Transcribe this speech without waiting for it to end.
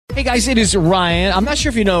Hey guys, it is Ryan. I'm not sure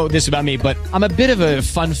if you know this about me, but I'm a bit of a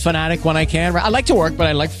fun fanatic when I can. I like to work, but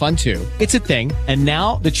I like fun too. It's a thing. And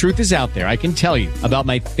now the truth is out there. I can tell you about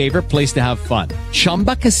my favorite place to have fun.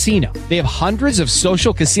 Chumba Casino. They have hundreds of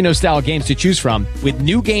social casino style games to choose from with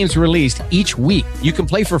new games released each week. You can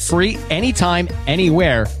play for free anytime,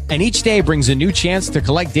 anywhere. And each day brings a new chance to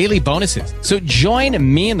collect daily bonuses. So join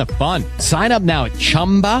me in the fun. Sign up now at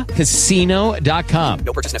ChumbaCasino.com.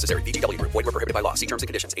 No purchase necessary. VGW Group. Void where prohibited by law. See terms and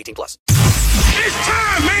conditions. 18+. It's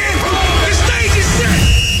time, man. The stage is set.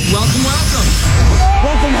 Welcome.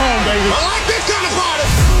 Welcome home, baby. I like this kind of party.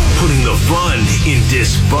 Putting the fun in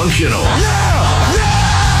dysfunctional.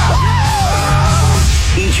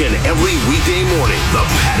 Each and every weekday morning, the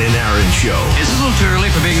Pat and Aaron Show. Is this a little too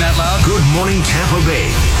early for being that loud? Good morning, Tampa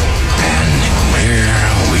Bay. And here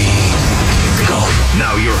we go.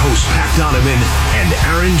 Now your hosts, Pat Donovan and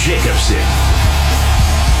Aaron Jacobson.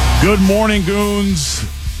 Good morning, goons.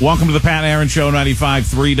 Welcome to the Pat and Aaron Show,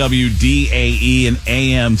 95.3 WDAE and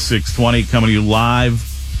AM 620, coming to you live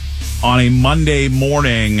on a Monday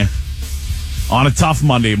morning, on a tough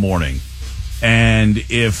Monday morning. And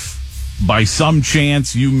if by some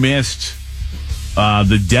chance you missed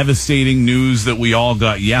the devastating news that we all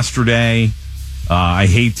got yesterday, I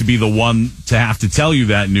hate to be the one to have to tell you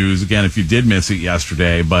that news again if you did miss it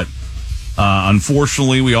yesterday, but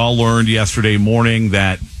unfortunately we all learned yesterday morning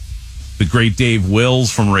that the great Dave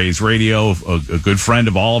Wills from Rays Radio, a good friend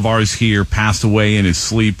of all of ours here, passed away in his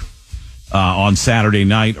sleep on Saturday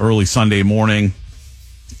night, early Sunday morning.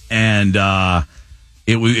 And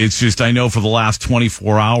it's just, I know for the last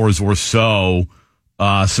 24 hours or so,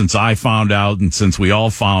 since I found out and since we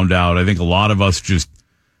all found out, I think a lot of us just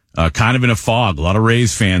kind of in a fog, a lot of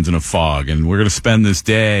Rays fans in a fog. And we're going to spend this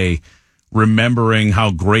day remembering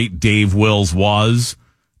how great Dave Wills was.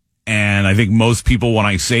 And I think most people, when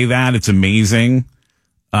I say that, it's amazing.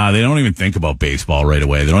 They don't even think about baseball right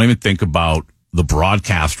away. They don't even think about the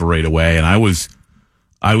broadcaster right away. And I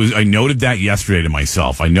noted that yesterday to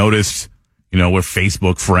myself. I noticed, we're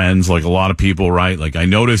Facebook friends, like a lot of people, right? Like I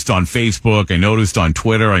noticed on Facebook, I noticed on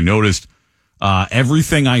Twitter, I noticed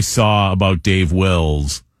everything I saw about Dave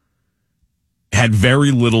Wills had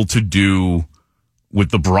very little to do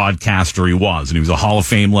with the broadcaster he was. And he was a Hall of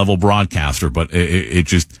Fame level broadcaster, but it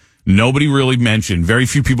just, nobody really mentioned, very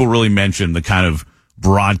few people really mentioned the kind of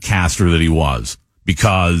broadcaster that he was,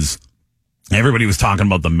 because everybody was talking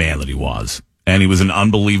about the man that he was. And he was an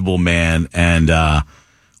unbelievable man. And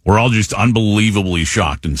we're all just unbelievably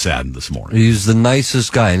shocked and saddened this morning. He's the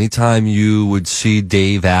nicest guy. Anytime you would see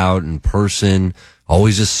Dave out in person,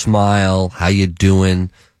 always a smile, how you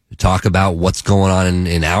doing? Talk about what's going on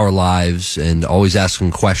in our lives, and always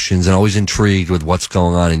asking questions and always intrigued with what's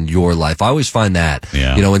going on in your life. I always find that,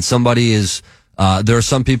 when somebody is, there are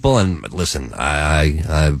some people, and listen,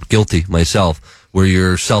 I'm guilty myself, where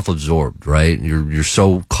you're self-absorbed, right? You're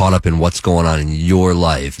so caught up in what's going on in your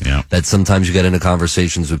life that sometimes you get into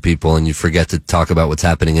conversations with people and you forget to talk about what's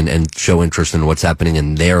happening and show interest in what's happening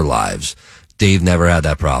in their lives. Dave never had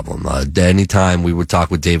that problem. Anytime we would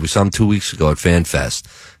talk with Dave, we saw him 2 weeks ago at FanFest,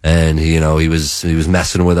 and he was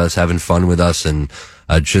messing with us, having fun with us, and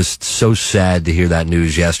just so sad to hear that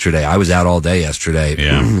news yesterday. I was out all day yesterday.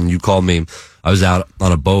 You called me. I was out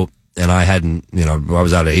on a boat, and I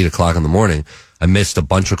was out at 8:00 in the morning. I missed a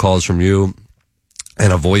bunch of calls from you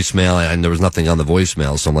and a voicemail, and there was nothing on the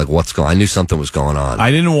voicemail. So I'm like, what's going on? I knew something was going on.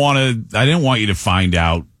 I didn't want you to find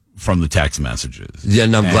out from the text messages. Yeah,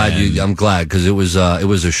 and I'm glad because it was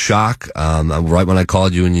a shock. Right when I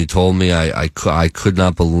called you and you told me, I could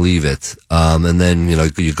not believe it. And then,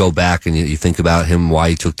 you go back and you think about him, why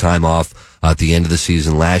he took time off at the end of the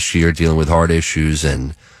season last year, dealing with heart issues,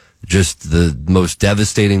 and just the most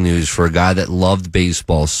devastating news for a guy that loved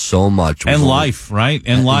baseball so much. And life, right?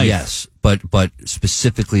 And life. Yes. But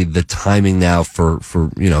specifically the timing now for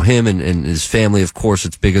him and his family. Of course,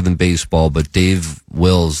 it's bigger than baseball, but Dave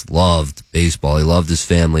Wills loved baseball. He loved his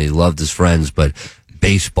family. He loved his friends, but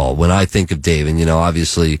baseball. When I think of Dave, and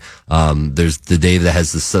obviously, there's the Dave that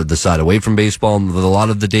has the side away from baseball, and a lot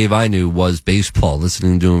of the Dave I knew was baseball,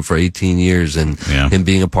 listening to him for 18 years, and him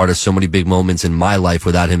being a part of so many big moments in my life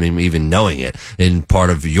without him even knowing it, and part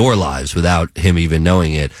of your lives without him even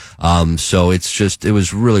knowing it. So it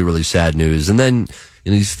was really, really sad news. And then,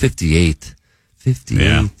 he's 58. 58.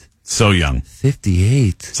 Yeah. So young.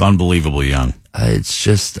 58. It's unbelievably young. It's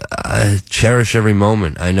just, I cherish every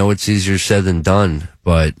moment. I know it's easier said than done,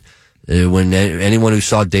 but when anyone who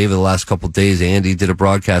saw David the last couple of days, Andy did a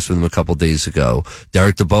broadcast with him a couple of days ago.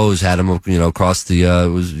 Derek DeBose had him, across the,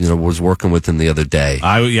 was working with him the other day.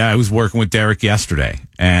 I was working with Derek yesterday,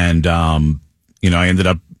 and, I ended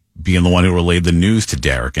up being the one who relayed the news to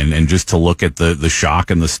Derek, and just to look at the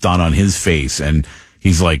shock and the stun on his face. And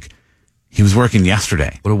he's like, he was working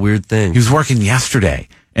yesterday. What a weird thing. He was working yesterday.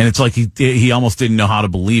 And it's like he almost didn't know how to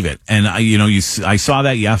believe it. And I saw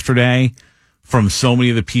that yesterday from so many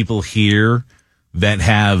of the people here that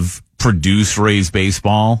have produced Rays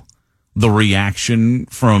baseball. The reaction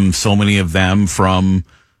from so many of them, from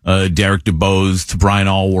Derek DeBose to Brian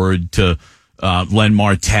Allward to Len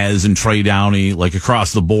Martez and Trey Downey, like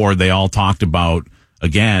across the board, they all talked about,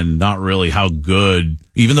 again, not really how good,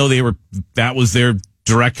 even though that was their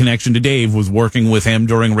direct connection to Dave, was working with him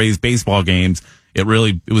during Rays baseball games. It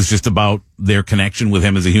was just about their connection with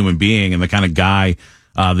him as a human being and the kind of guy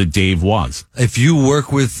that Dave was. If you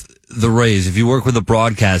work with the Rays, if you work with a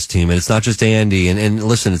broadcast team, and it's not just Andy, and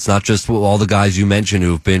listen, it's not just all the guys you mentioned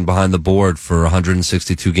who've been behind the board for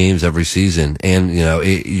 162 games every season, and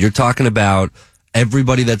you're talking about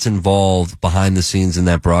everybody that's involved behind the scenes in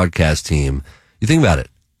that broadcast team. You think about it,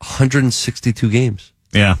 162 games.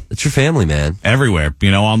 Yeah. It's your family, man. Everywhere,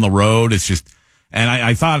 on the road. It's just, and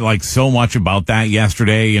I thought like so much about that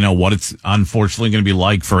yesterday, what it's unfortunately going to be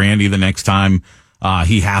like for Andy the next time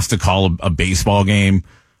he has to call a baseball game.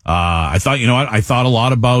 I thought, I thought a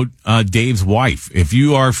lot about Dave's wife. If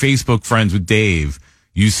you are Facebook friends with Dave,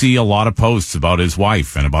 you see a lot of posts about his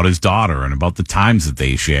wife and about his daughter and about the times that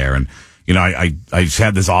they share. And, I just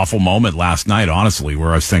had this awful moment last night, honestly,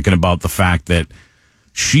 where I was thinking about the fact that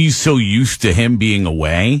she's so used to him being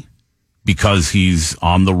away because he's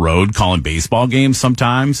on the road calling baseball games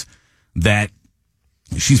sometimes, that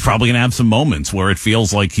she's probably going to have some moments where it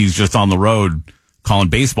feels like he's just on the road calling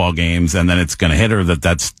baseball games, and then it's going to hit her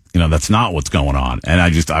that's not what's going on. And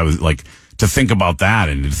I was like, to think about that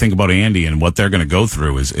and to think about Andy and what they're going to go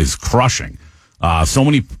through is crushing. So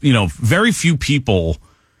many, very few people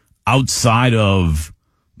outside of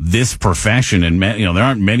this profession, and there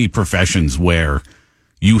aren't many professions where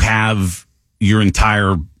you have your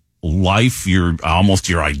entire life, your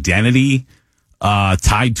identity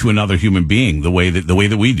tied to another human being, the way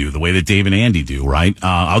that we do, the way that Dave and Andy do, right?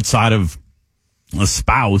 Outside of a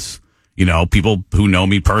spouse, people who know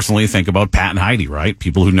me personally think about Pat and Heidi, right?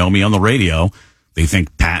 People who know me on the radio, they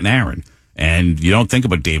think Pat and Aaron. And you don't think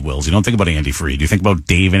about Dave Wills. You don't think about Andy Freed. You think about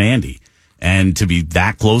Dave and Andy. And to be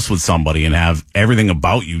that close with somebody and have everything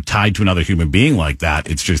about you tied to another human being like that,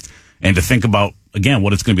 it's just, and to think about, again,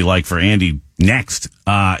 what it's going to be like for Andy next,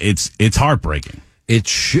 it's heartbreaking.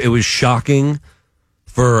 It was shocking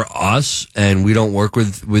for us, and we don't work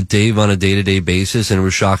with Dave on a day-to-day basis, and it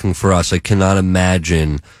was shocking for us. I cannot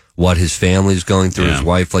imagine what his family's going through, his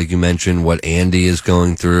wife, like you mentioned, what Andy is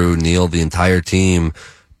going through, Neil, the entire team,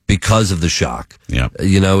 because of the shock. Yeah.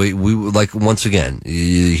 We like, once again,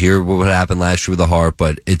 you hear what happened last year with the Hart,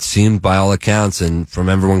 but it seemed by all accounts and from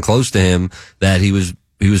everyone close to him that he was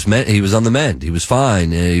on the mend. He was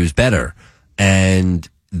fine and he was better. And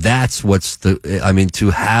that's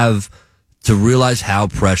to realize how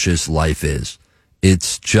precious life is.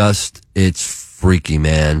 It's freaky,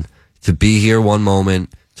 man. To be here one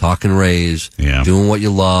moment, talking Rays, doing what you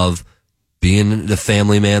love, being the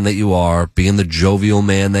family man that you are, being the jovial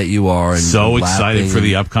man that you are. And so excited for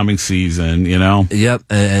the upcoming season, Yep.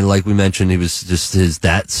 And like we mentioned, he was just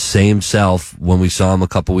that same self when we saw him a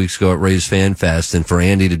couple weeks ago at Rays Fan Fest. And for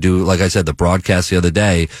Andy to do, like I said, the broadcast the other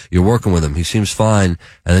day, you're working with him. He seems fine.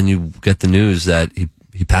 And then you get the news that he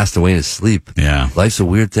passed away in his sleep. Yeah. Life's a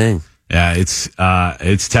weird thing. Yeah,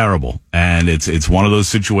 it's terrible. And it's one of those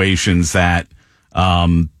situations that,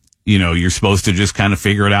 you're supposed to just kind of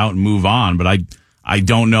figure it out and move on. But I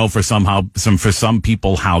don't know for some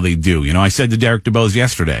people how they do. I said to Derek DeBose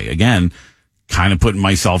yesterday, again, kind of putting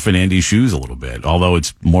myself in Andy's shoes a little bit, although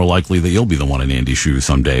it's more likely that you'll be the one in Andy's shoes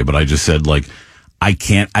someday. But I just said, like, I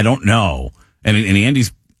don't know. And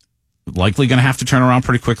Andy's likely going to have to turn around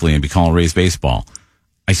pretty quickly and be calling Rays baseball.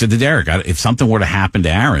 I said to Derek, if something were to happen to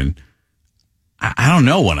Aaron, I don't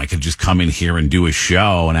know when I could just come in here and do a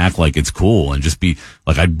show and act like it's cool and just be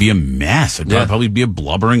like, I'd be a mess. I'd probably be a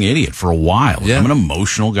blubbering idiot for a while. Like, I'm an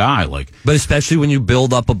emotional guy. But especially when you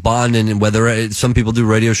build up a bond, and whether some people do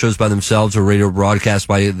radio shows by themselves or radio broadcasts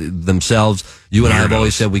by themselves, you and I have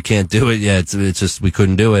always said we can't do it. Yeah, it's just, we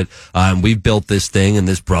couldn't do it. We built this thing and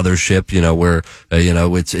this brothership, where,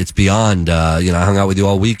 it's beyond, I hung out with you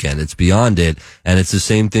all weekend. It's beyond it. And it's the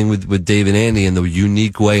same thing with Dave and Andy and the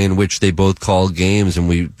unique way in which they both call games. And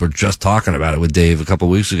we were just talking about it with Dave a couple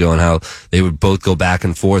of weeks ago and how they would both go back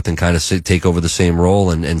and forth and kind of take over the same role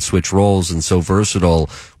and switch roles, and so versatile.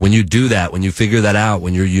 When you do that, when you figure that out,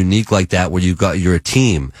 when you're unique like that, where you're a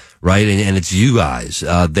team, right? And it's you guys.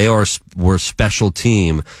 We're a special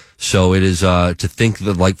team. So it is to think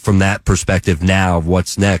that, like, from that perspective now of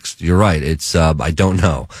what's next. You're right. It's I don't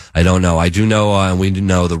know. I do know, and we do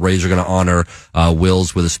know the Rays are going to honor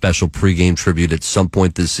Wills with a special pregame tribute at some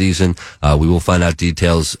point this season. We will find out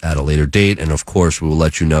details at a later date, and of course we will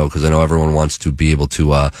let you know, because I know everyone wants to be able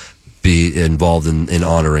to be involved in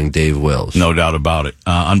honoring Dave Wills. No doubt about it.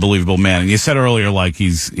 Unbelievable man. And you said earlier, like,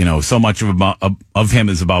 he's, so much of him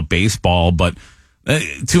is about baseball, but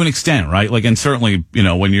to an extent, right? Like, and certainly,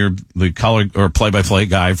 when you're the color or play-by-play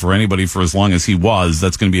guy for anybody for as long as he was,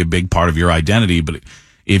 that's going to be a big part of your identity. But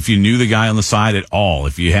if you knew the guy on the side at all,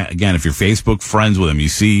 if you're Facebook friends with him, you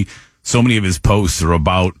see so many of his posts are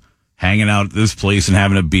about hanging out at this place and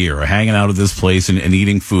having a beer, or hanging out at this place and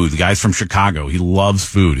eating food. The guy's from Chicago. He loves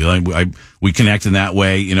food. We connect in that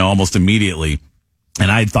way, almost immediately.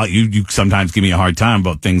 And I thought you sometimes give me a hard time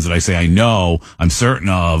about things that I say I know, I'm certain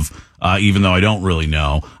of, even though I don't really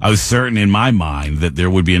know. I was certain in my mind that there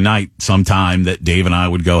would be a night sometime that Dave and I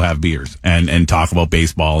would go have beers and talk about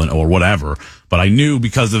baseball or whatever. But I knew,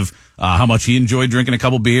 because of how much he enjoyed drinking a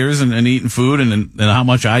couple beers and eating food, and how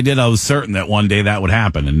much I did, I was certain that one day that would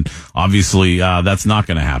happen. And obviously, that's not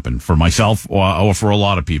going to happen for myself or for a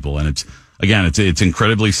lot of people. And it's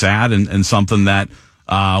incredibly sad and something that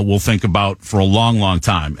we'll think about for a long, long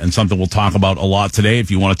time, and something we'll talk about a lot today. If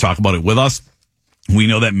you want to talk about it with us, we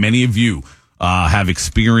know that many of you have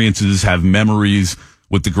experiences, have memories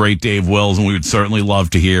with the great Dave Wills, and we would certainly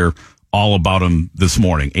love to hear all about him this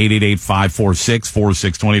morning.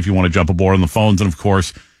 888-546-4620 if you want to jump aboard on the phones. And, of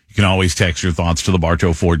course, you can always text your thoughts to the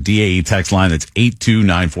Bartow Ford DAE text line. That's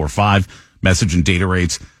 82945. Message and data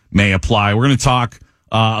rates may apply. We're going to talk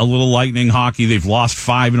a little Lightning hockey. They've lost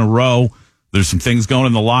 5 in a row. There's some things going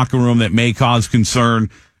in the locker room that may cause concern.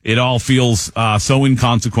 It all feels so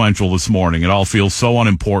inconsequential this morning. It all feels so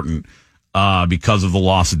unimportant because of the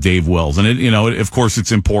loss of Dave Wills. And, of course,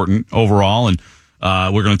 it's important overall. And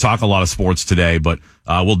we're going to talk a lot of sports today, but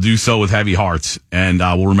we'll do so with heavy hearts. And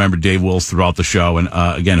we'll remember Dave Wills throughout the show. And,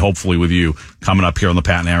 again, hopefully with you coming up here on the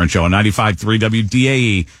Pat and Aaron Show on 95.3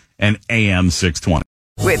 WDAE and AM 620.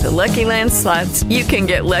 With the Lucky Land Slots, you can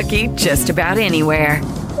get lucky just about anywhere.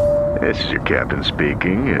 This is your captain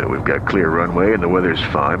speaking. We've got clear runway and the weather's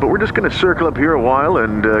fine, but we're just going to circle up here a while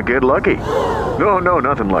and get lucky. No,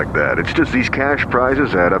 nothing like that. It's just these cash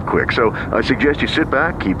prizes add up quick. So I suggest you sit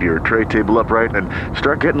back, keep your tray table upright, and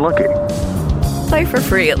start getting lucky. Play for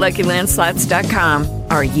free at LuckyLandSlots.com.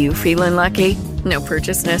 Are you feeling lucky? No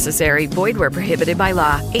purchase necessary. Void where prohibited by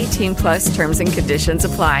law. 18+ terms and conditions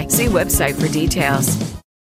apply. See website for details.